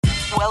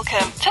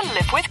Welcome to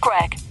Live with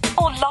Greg,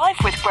 or Live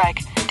with Greg,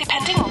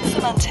 depending on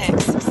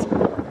semantics.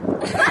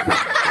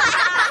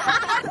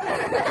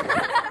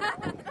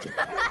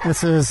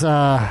 This is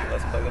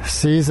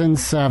season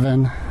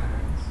 7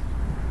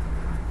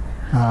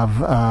 of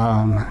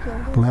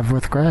Live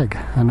with Greg,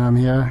 and I'm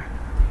here.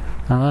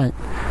 All right.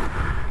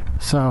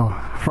 So,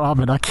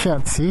 Robin, I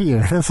can't see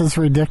you. This is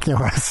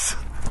ridiculous.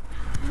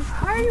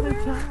 How are you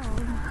wearing?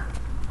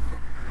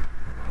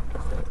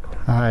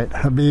 All right,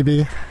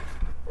 Habibi.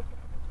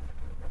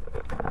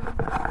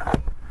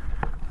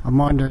 I'm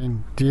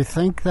wondering, do you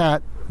think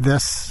that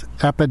this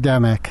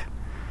epidemic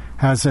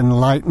has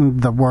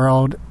enlightened the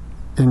world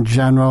in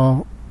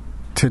general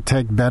to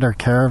take better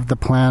care of the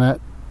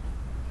planet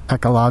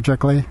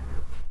ecologically?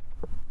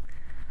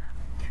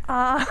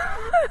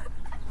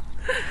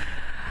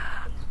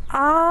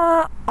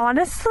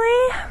 Honestly,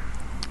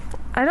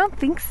 I don't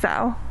think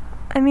so.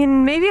 I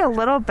mean, maybe a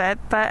little bit,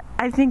 but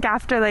I think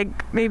after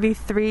like maybe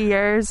 3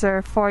 years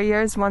or 4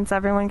 years, once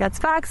everyone gets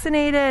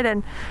vaccinated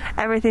and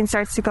everything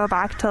starts to go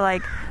back to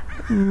like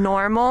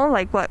normal,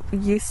 like what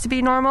used to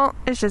be normal,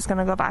 it's just going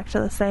to go back to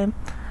the same.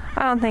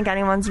 I don't think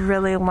anyone's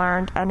really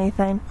learned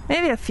anything.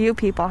 Maybe a few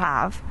people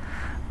have,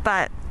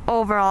 but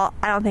overall,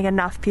 I don't think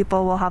enough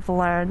people will have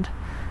learned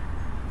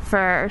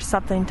for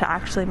something to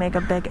actually make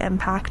a big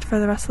impact for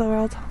the rest of the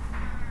world.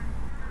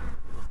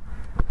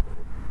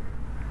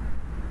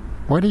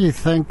 What do you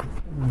think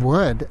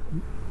would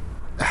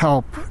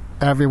help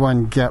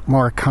everyone get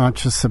more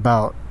conscious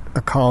about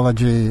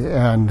ecology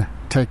and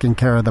taking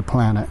care of the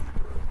planet?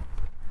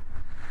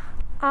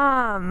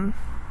 I'm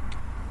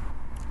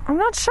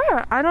not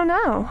sure. I don't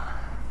know.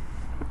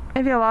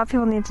 Maybe a lot of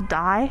people need to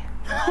die.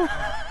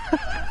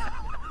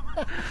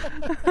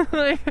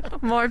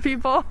 Like, more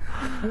people.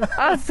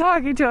 I was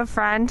talking to a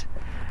friend,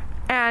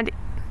 and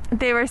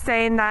they were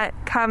saying that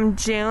come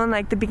June,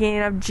 like the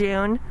beginning of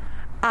June,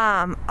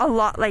 a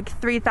lot, like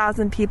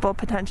 3,000 people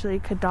potentially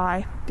could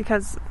die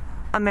because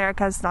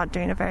America's not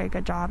doing a very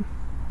good job,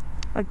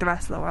 like the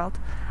rest of the world.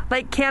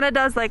 Like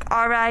Canada's like,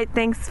 all right,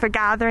 thanks for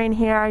gathering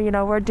here, you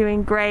know, we're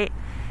doing great.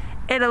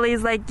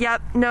 Italy's like,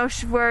 yep, no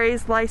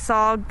worries,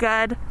 Lysol,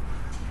 good.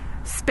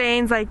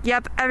 Spain's like,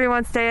 yep,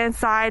 everyone stay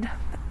inside.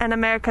 And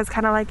America's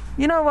kind of like,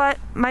 you know what,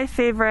 my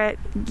favorite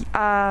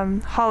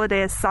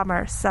holiday is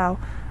summer, so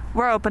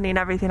we're opening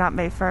everything up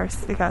May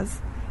 1st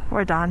because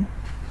we're done.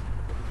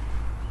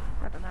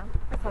 I don't know.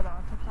 I saw that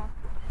on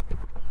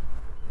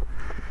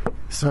TikTok.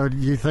 So do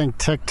you think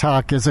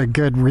TikTok is a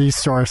good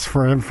resource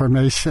for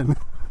information?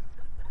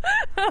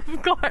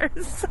 Of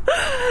course.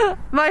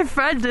 My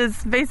friend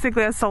is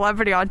basically a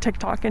celebrity on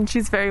TikTok, and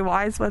she's very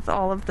wise with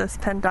all of this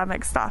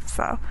pandemic stuff,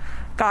 so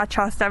gotta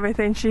trust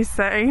everything she's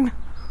saying.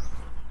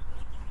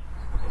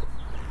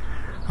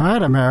 All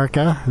right,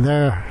 America,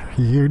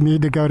 you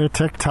need to go to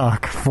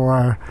TikTok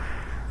for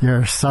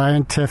your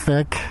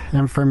scientific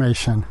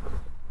information.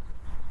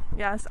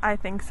 Yes, I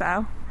think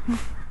so.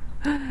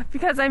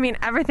 Because, I mean,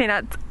 everything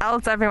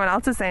else everyone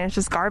else is saying is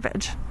just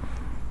garbage.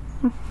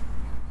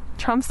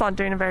 Trump's not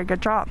doing a very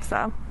good job,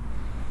 so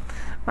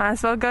might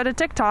as well go to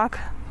TikTok.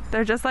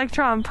 They're just like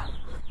Trump.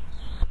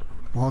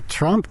 Well,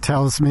 Trump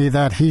tells me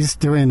that he's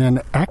doing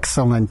an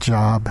excellent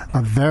job,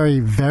 a very,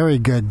 very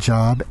good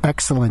job,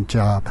 excellent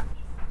job.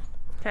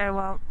 Okay,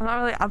 well, I'm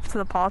not really up to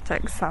the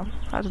politics, so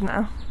I don't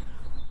know.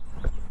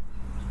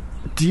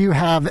 Do you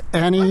have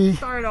any... Let's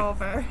start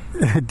over.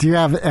 Do you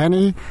have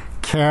any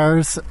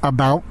cares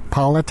about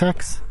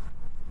politics?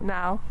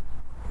 No.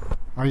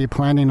 Are you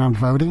planning on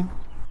voting?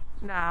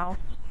 No.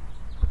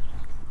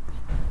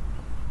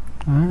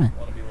 All right.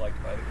 Want to be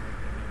liked by the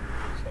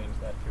community, change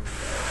that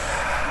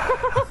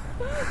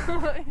to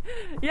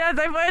Yes,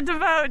 I plan to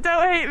vote.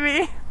 Don't hate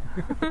me.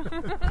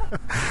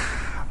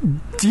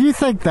 Do you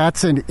think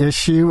that's an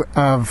issue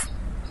of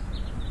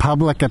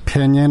public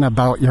opinion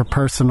about your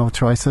personal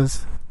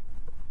choices?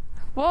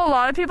 Well, a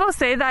lot of people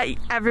say that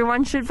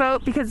everyone should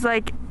vote because,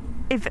 like,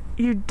 if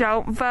you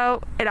don't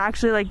vote, it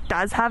actually, like,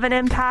 does have an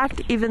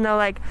impact, even though,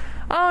 like,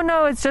 oh,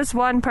 no, it's just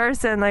one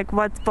person, like,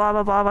 what's blah,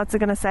 blah, blah, what's it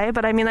going to say?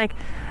 But, I mean, like,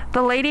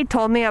 the lady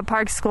told me at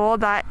Park School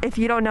that if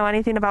you don't know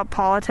anything about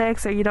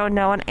politics or you don't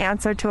know an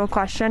answer to a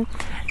question,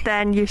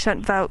 then you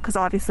shouldn't vote because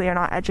obviously you're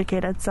not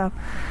educated. So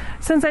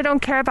since I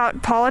don't care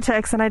about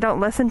politics and I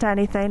don't listen to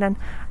anything, and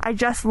I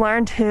just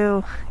learned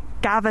who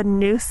Gavin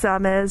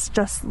Newsom is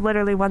just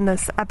literally when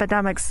this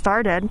epidemic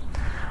started,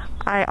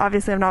 I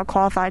obviously am not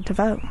qualified to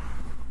vote.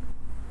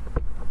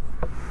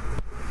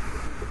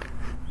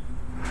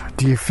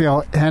 Do you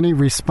feel any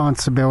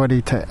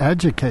responsibility to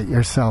educate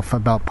yourself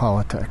about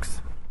politics?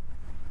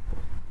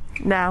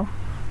 No.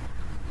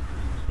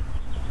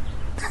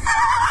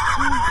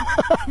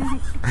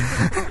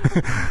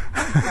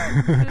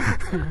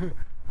 I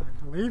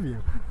believe you.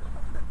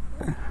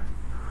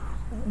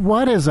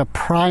 What is a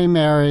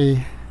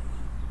primary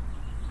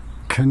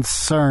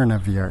concern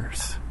of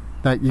yours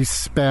that you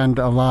spend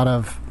a lot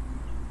of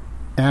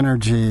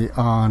energy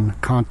on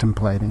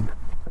contemplating?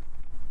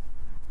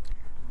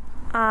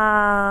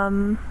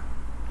 I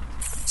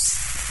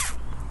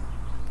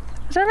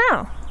don't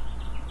know.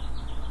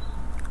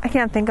 I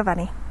can't think of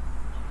any.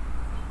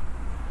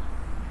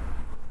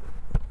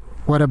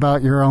 What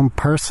about your own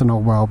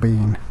personal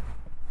well-being?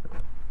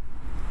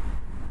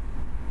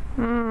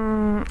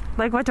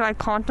 Like, what do I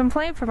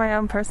contemplate for my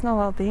own personal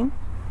well-being?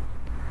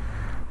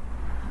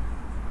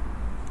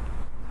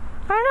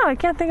 I don't know. I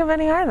can't think of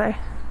any either.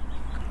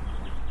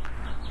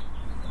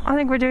 I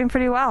think we're doing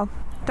pretty well.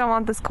 Don't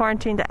want this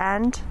quarantine to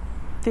end.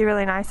 Be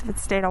really nice if it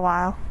stayed a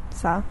while.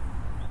 So,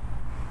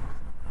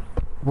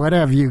 What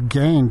have you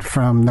gained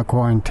from the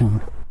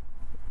quarantine?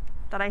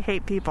 that I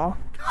hate people.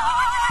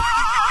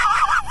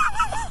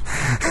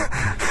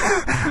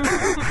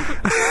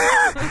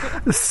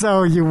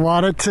 So you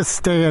want it to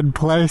stay in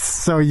place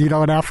so you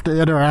don't have to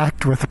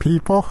interact with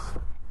people?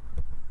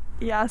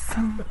 Yes.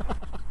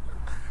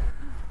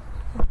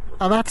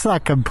 Oh, that's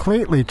not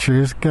completely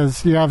true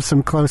because you have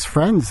some close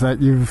friends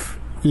that you've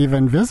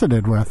even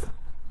visited with.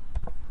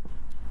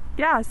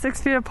 Yeah,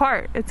 6 feet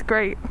apart. It's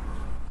great.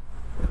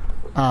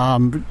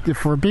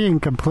 If we're being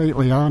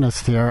completely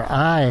honest here,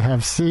 I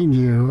have seen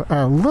you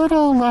a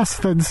little less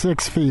than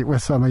 6 feet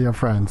with some of your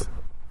friends.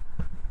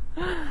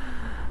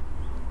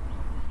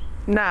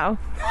 No.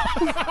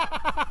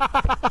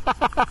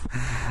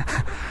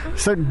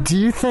 So do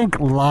you think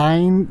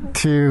lying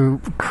to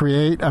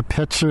create a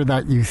picture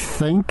that you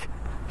think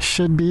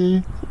should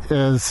be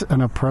is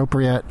an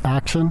appropriate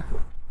action?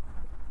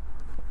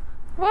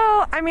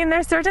 Well, I mean,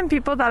 there's certain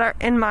people that are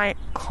in my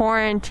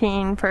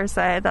quarantine, per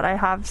se, that I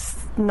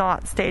have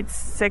not stayed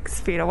 6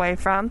 feet away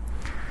from.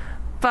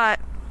 But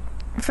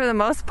for the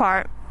most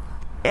part,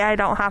 I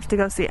don't have to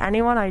go see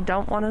anyone I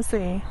don't want to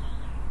see.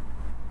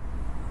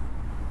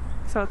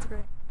 So it's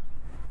great.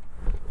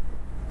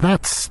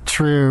 That's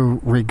true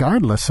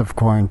regardless of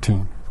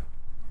quarantine.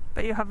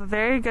 But you have a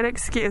very good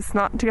excuse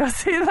not to go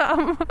see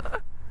them.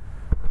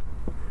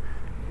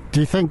 Do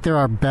you think there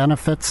are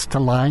benefits to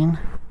lying?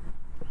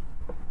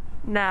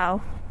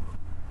 No.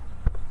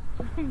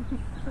 Looking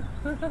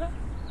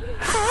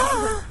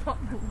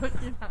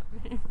at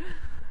me.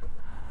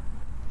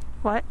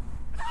 What?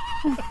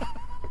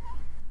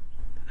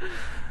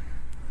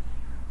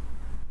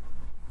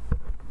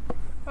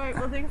 All right.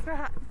 Well,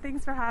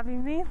 thanks for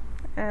having me,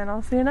 and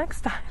I'll see you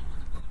next time.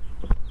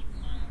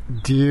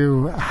 Do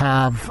you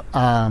have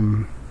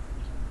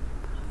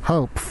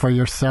hope for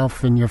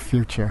yourself in your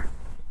future?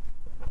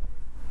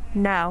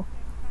 No.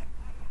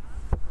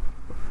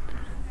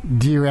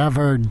 Do you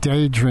ever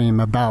daydream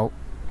about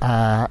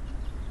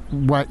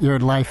what your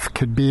life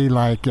could be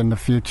like in the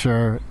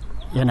future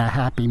in a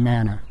happy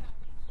manner?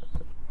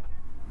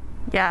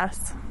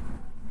 Yes.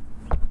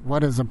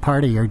 What is a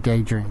part of your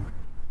daydream?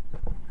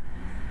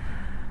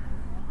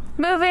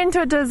 Moving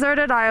to a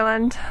deserted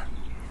island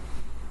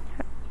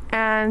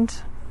and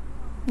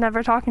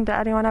never talking to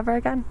anyone ever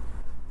again.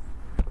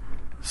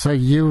 So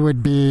you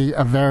would be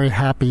a very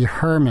happy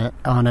hermit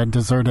on a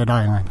deserted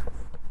island.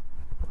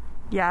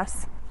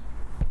 Yes.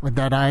 Would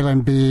that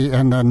island be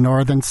in the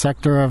northern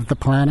sector of the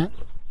planet?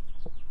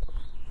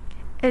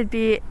 It'd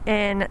be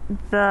in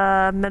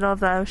the middle of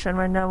the ocean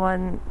where no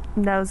one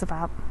knows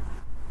about.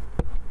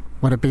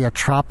 Would it be a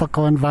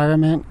tropical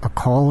environment, a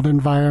cold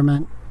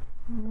environment?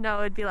 No,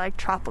 it'd be like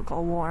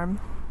tropical warm.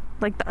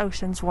 Like the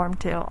ocean's warm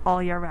too,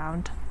 all year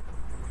round.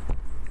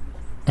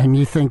 And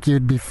you think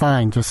you'd be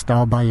fine just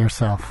all by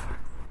yourself?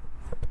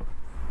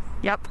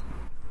 Yep.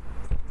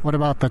 What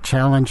about the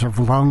challenge of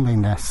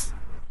loneliness?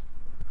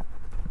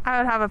 I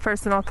would have a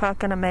personal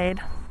cook and a maid.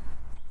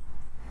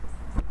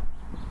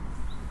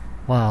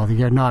 Well,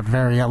 you're not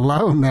very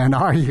alone then,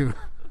 are you?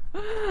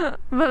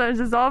 But I'm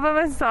just all by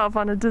myself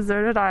on a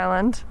deserted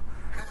island.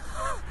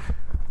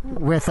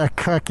 With a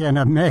cook and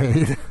a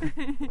maid.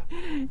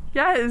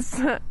 Yes,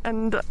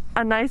 and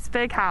a nice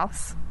big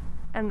house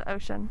and the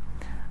ocean.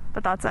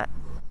 But that's it.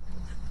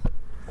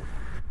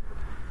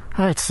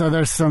 All right, so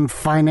there's some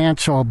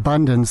financial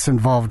abundance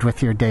involved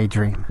with your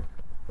daydream.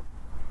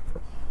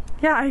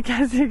 Yeah, I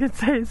guess you could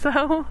say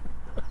so.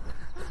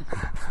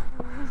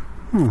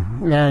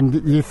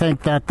 And you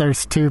think that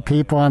there's two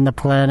people on the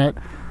planet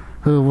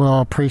who will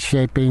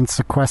appreciate being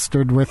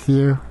sequestered with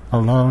you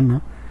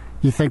alone?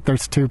 You think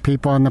there's two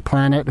people on the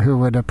planet who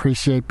would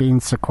appreciate being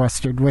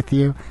sequestered with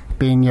you,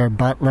 being your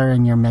butler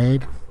and your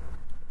maid?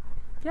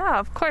 Yeah,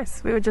 of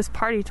course. We would just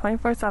party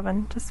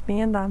 24/7, just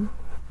me and them.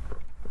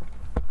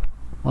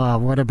 Well,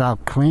 what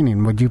about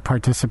cleaning? Would you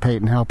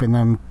participate in helping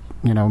them,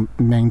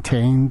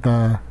 maintain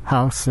the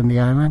house and the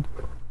island?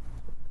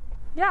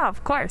 Yeah,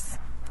 of course.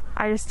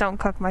 I just don't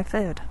cook my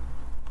food.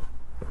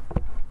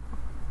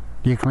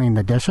 Do you clean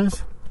the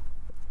dishes?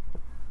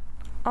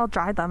 I'll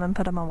dry them and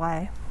put them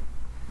away.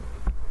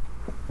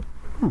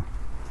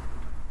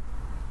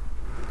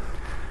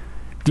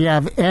 Do you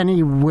have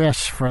any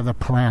wish for the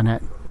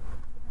planet?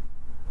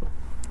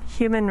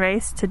 Human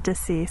race to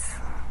decease.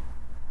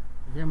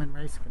 The human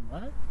race can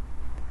what?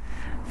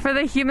 For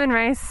the human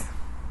race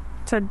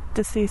to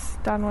decease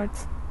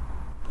downwards.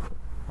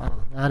 Wow,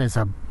 that is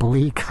a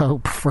bleak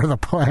hope for the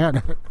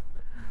planet.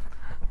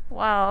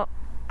 Well,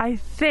 I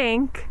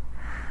think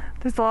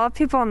there's a lot of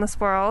people in this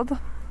world,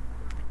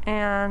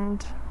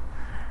 and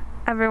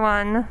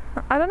everyone,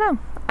 I don't know.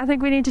 I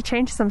think we need to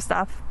change some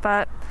stuff,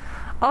 but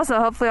also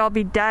hopefully I'll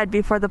be dead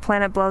before the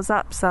planet blows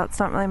up, so it's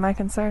not really my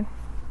concern.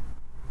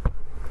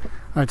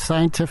 Right,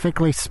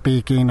 scientifically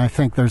speaking, I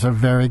think there's a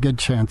very good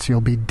chance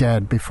you'll be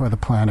dead before the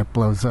planet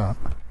blows up.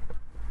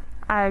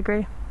 I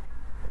agree.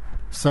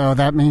 So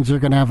that means you're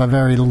going to have a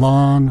very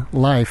long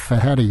life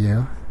ahead of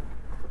you.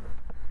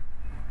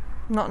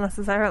 Not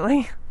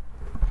necessarily.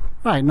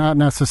 Right, not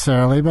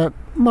necessarily, but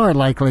more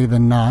likely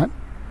than not.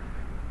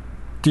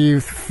 Do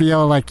you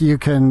feel like you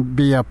can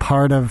be a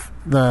part of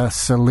the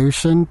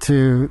solution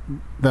to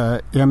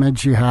the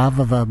image you have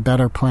of a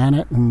better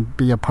planet and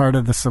be a part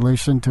of the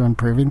solution to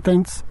improving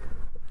things?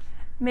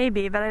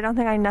 Maybe, but I don't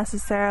think I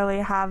necessarily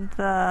have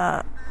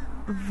the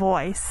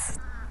voice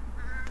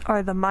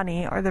or the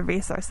money or the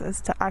resources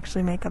to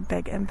actually make a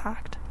big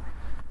impact.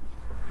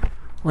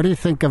 What do you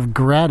think of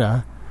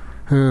Greta,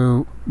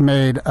 who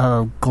made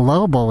a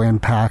global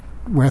impact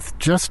with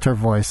just her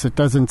voice? It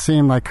doesn't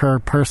seem like her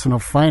personal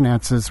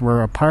finances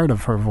were a part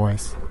of her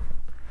voice.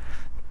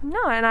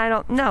 No, and I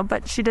don't know,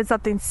 but she did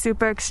something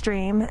super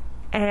extreme,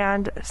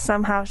 and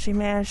somehow she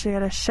managed to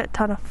get a shit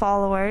ton of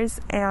followers,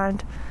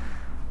 and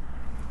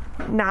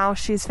now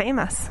she's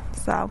famous,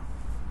 so.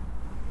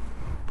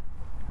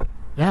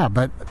 Yeah,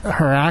 but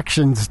her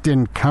actions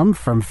didn't come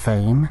from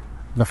fame.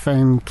 The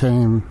fame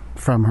came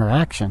from her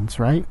actions,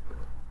 right?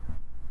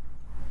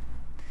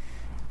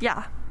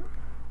 Yeah,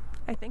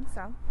 I think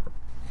so.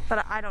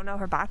 But I don't know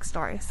her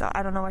backstory, so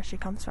I don't know where she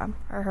comes from,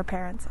 or her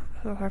parents,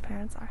 who her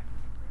parents are.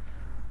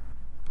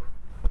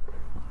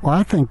 Well,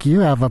 I think you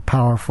have a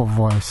powerful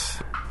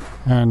voice,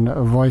 and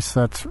a voice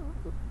that's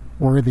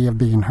worthy of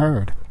being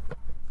heard.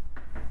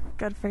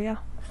 Good for you.